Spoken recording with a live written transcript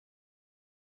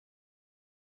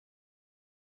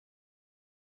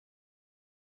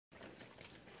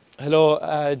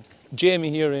Hello,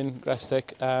 Jamie here in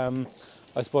Grasstec.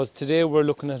 I suppose today we're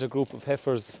looking at a group of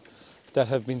heifers that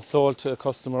have been sold to a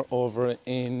customer over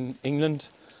in England.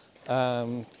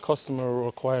 Customer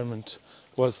requirement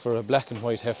was for a black and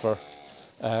white heifer,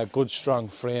 a good strong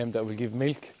frame that will give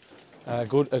milk, a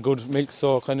good milk,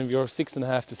 so kind of your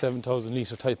 6.5 to 7,000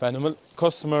 litre type animal.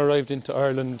 Customer arrived into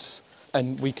Ireland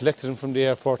and we collected him from the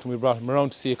airport and we brought him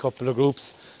around to see a couple of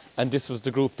groups, and this was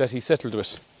the group that he settled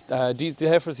with. The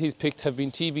heifers he's picked have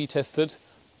been TB tested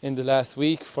in the last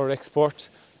week for export,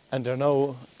 and they're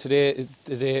now, today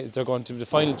they're going to, the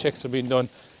final checks are being done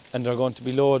and they're going to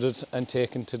be loaded and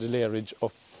taken to the layerage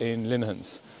up in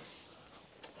Linehans.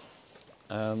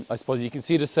 I suppose you can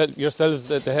see yourselves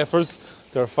that the heifers,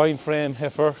 they're a fine frame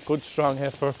heifer, good strong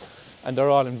heifer, and they're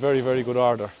all in very, very good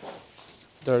order.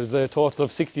 There's a total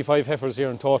of 65 heifers here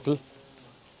in total.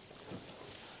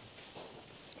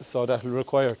 So that will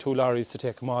require 2 lorries to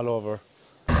take them all over.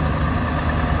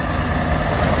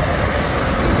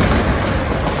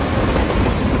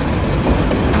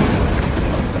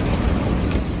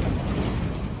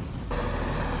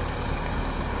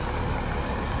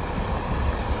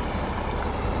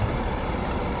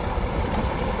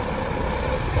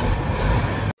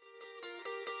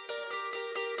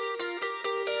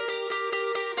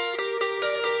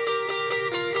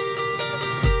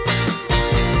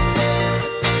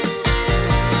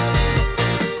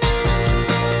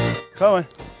 Come on.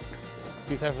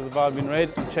 These heifers have all been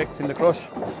weighed and checked in the crush,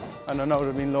 and are now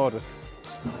they're being loaded.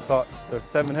 So there's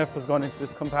 7 heifers going into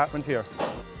this compartment here.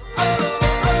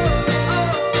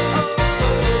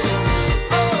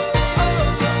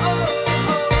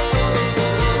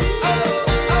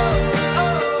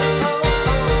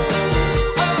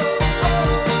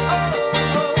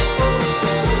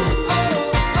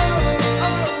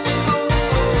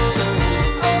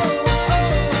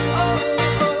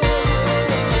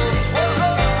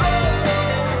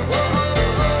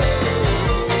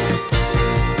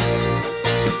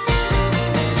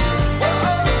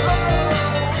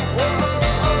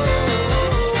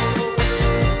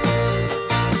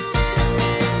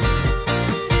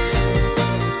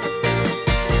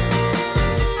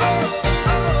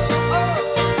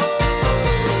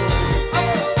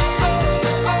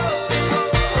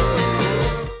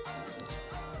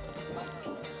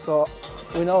 So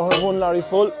we now have 1 lorry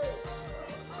full.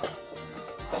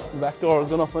 The back door is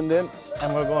going up on them,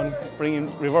 and we're going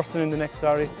reversing in the next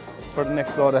lorry for the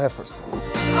next load of heifers.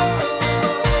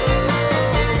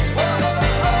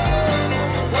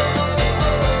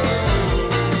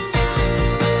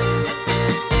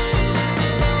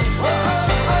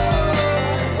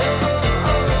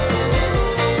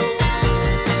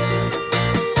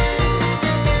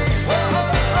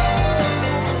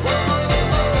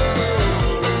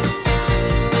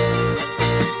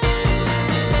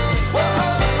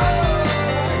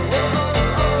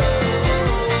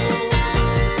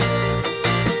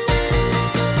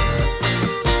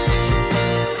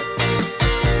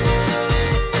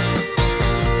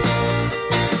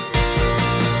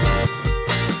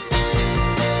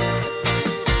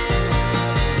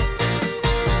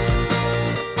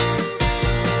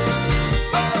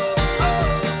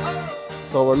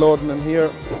 So we're loading them here.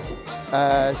 3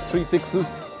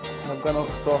 6s have gone up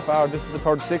so far. This is the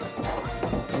 3rd 6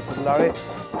 into the lorry.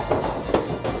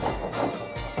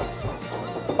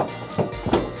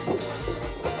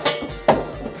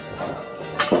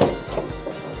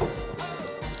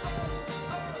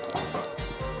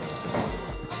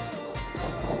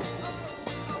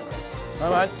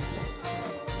 Come on.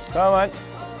 Come on.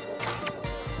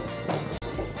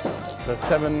 There's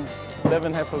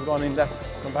seven heifers going in that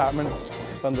compartment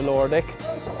from the lower deck.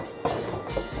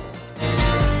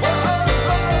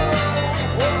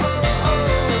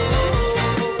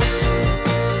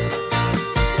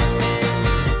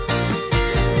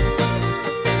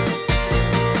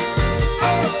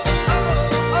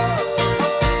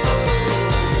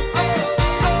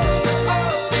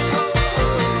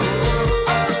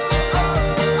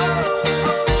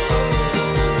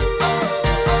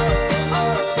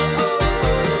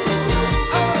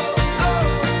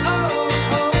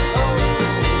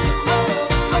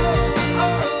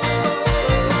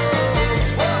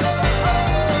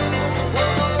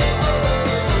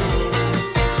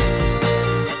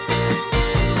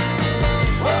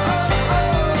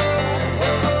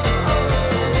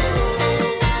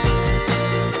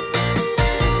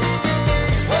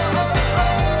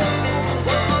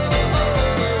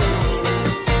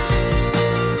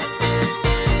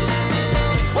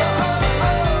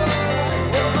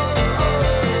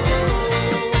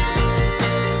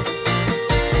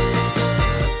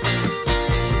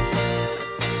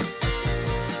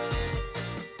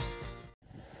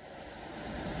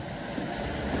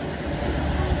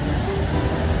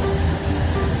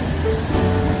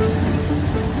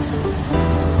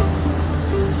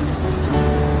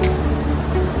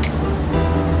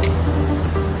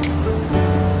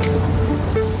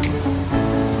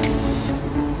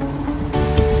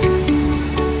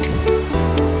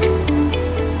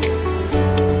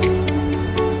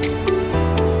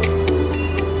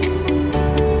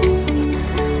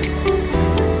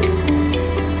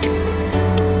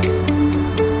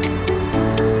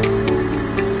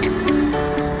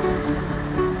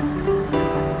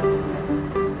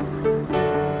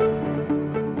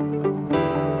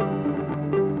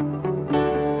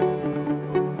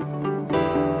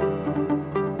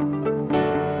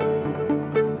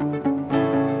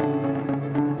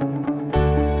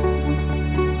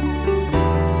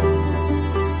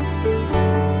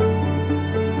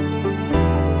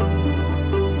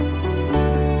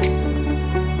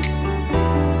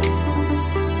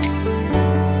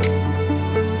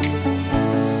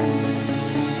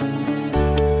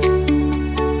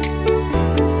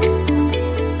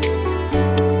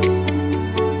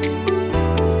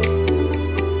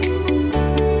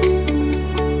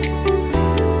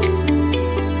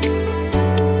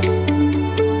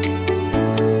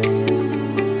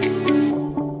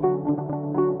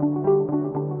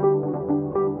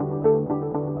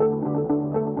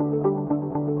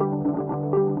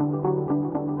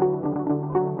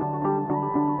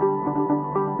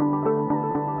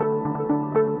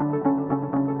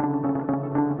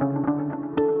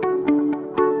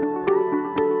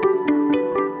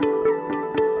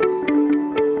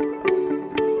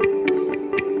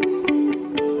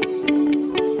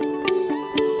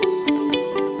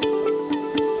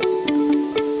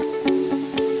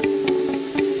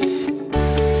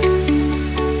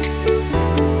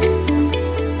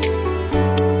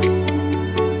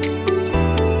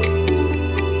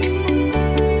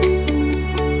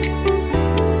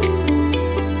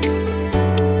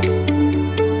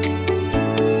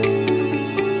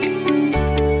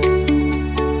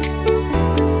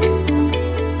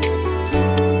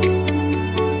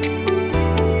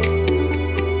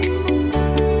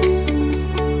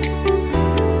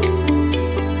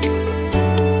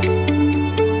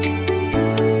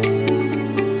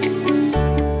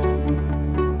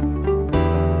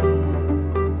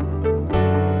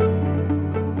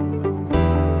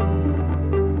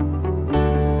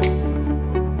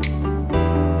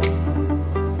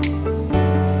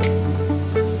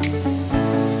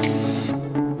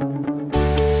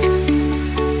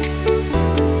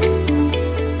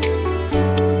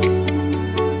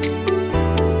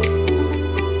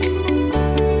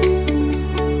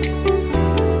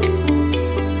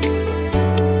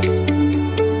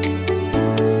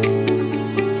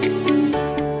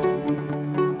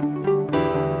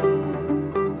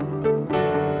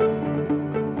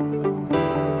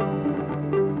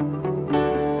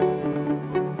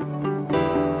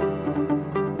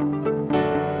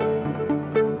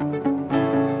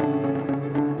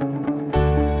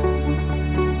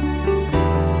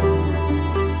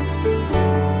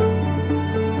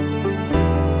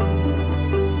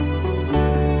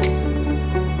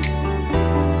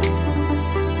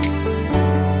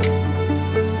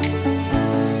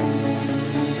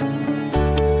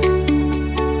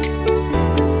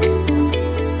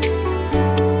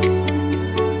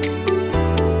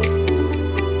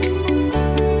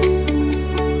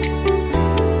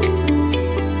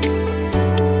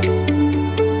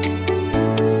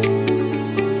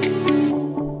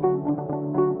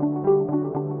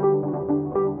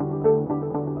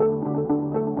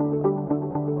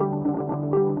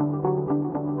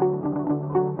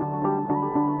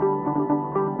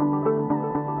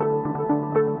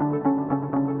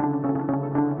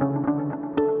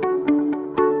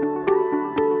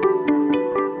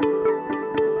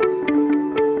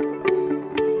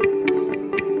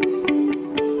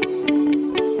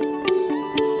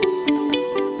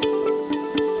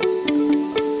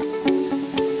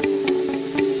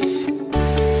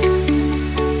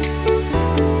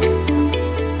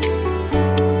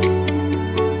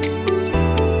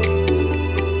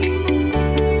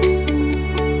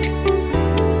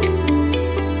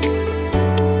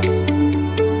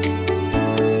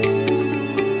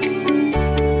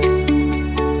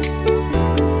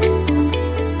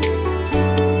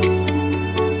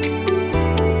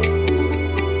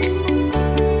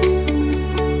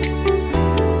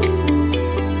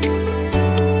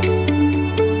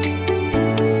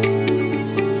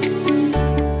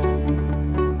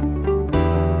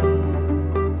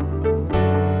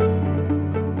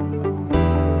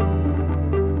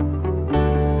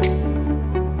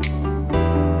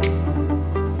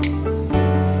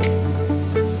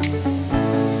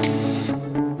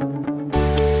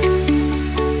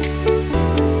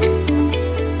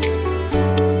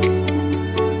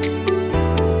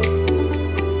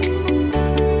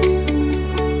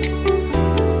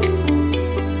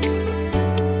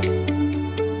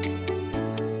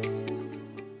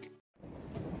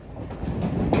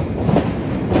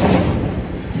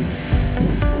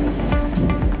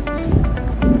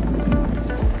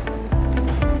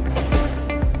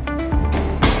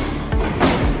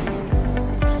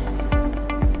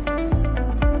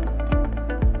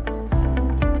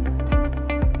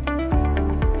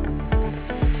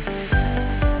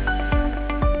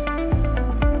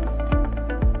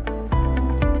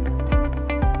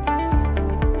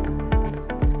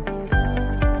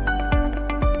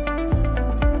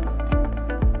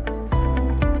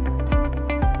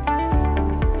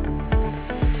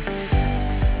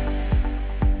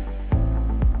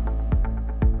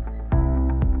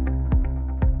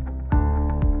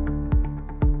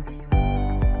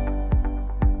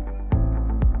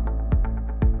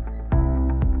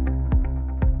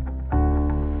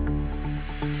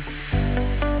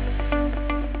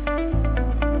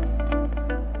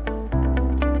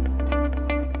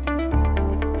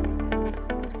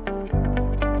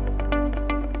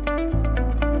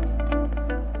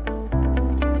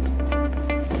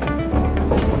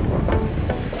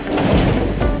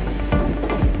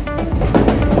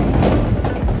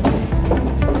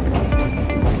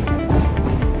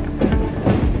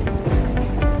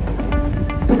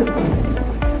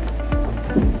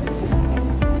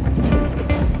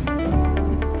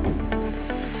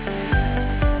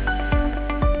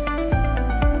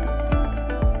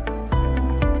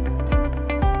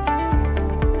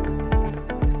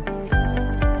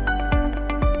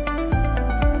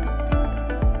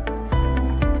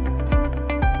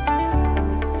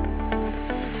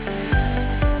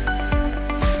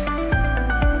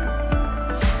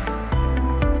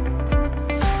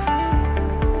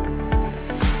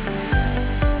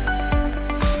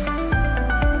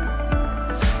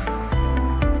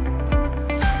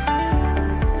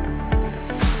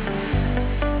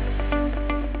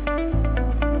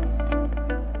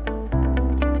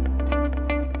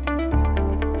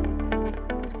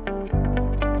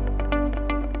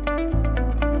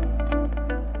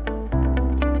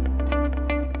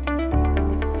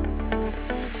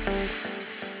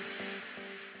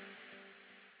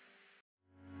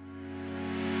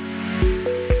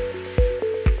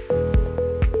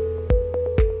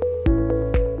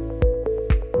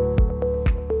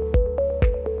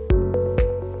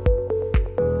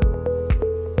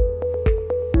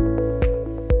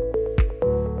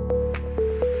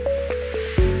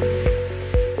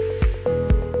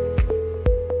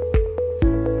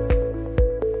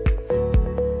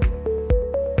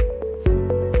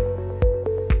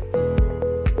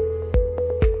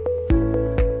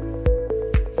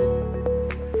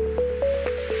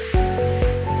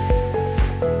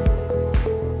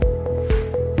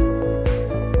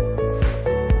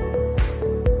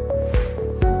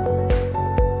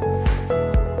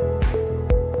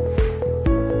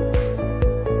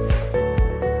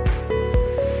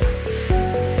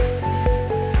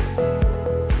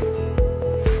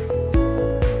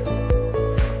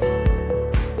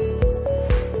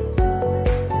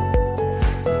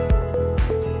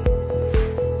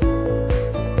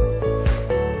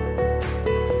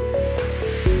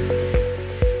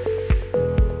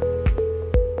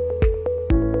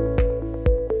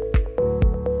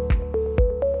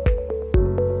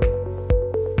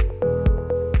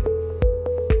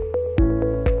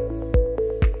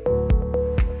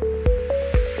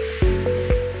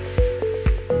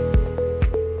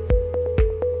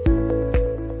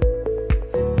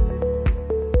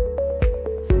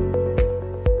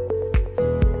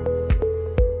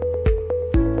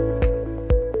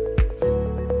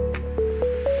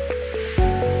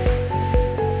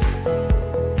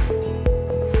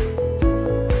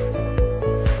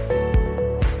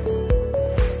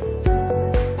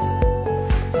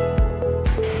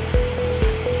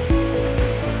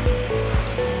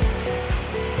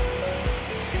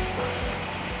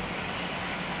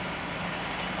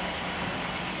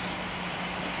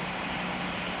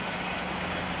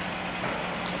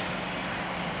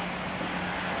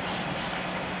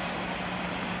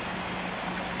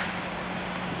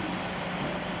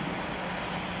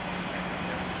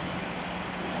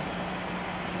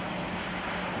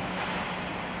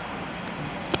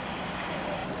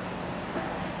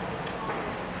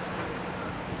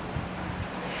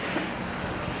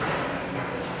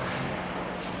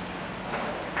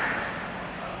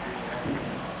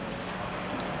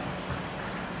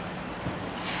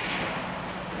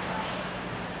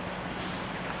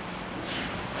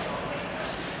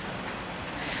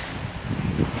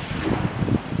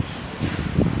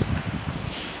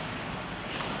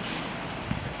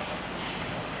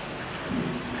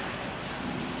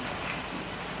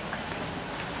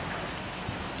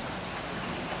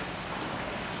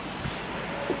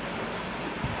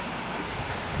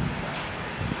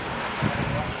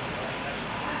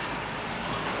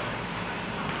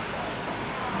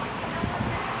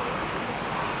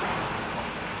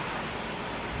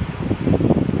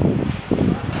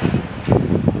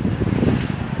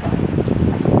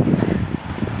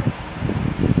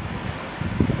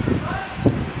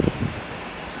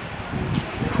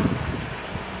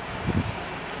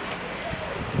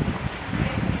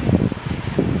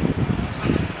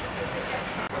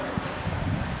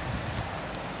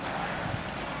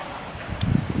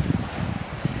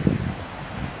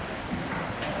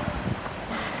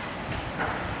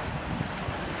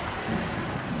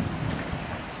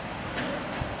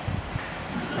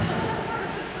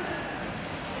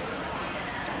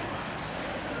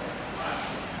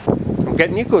 I'm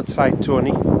getting you good side,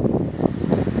 Tony.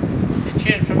 It's a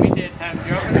change from my daytime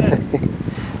job, isn't it?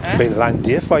 It's been a long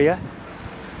day for you.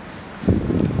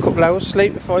 Couple hours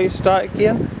sleep before you start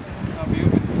again. I'll be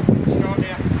up shortly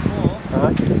after 4.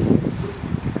 Aye.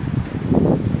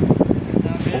 I'll be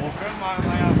at the front by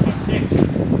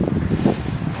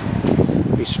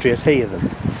 6:30. Be straight here then.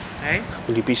 Hey?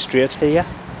 Will you be straight here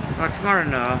Oh, tomorrow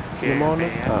no. in the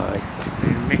morning? Aye.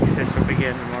 We'll mix this up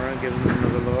again tomorrow and give them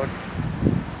another load.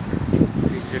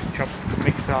 We just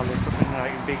mix all this up in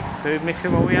like a big food mixer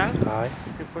what we have. Aye.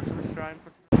 You put some straw in,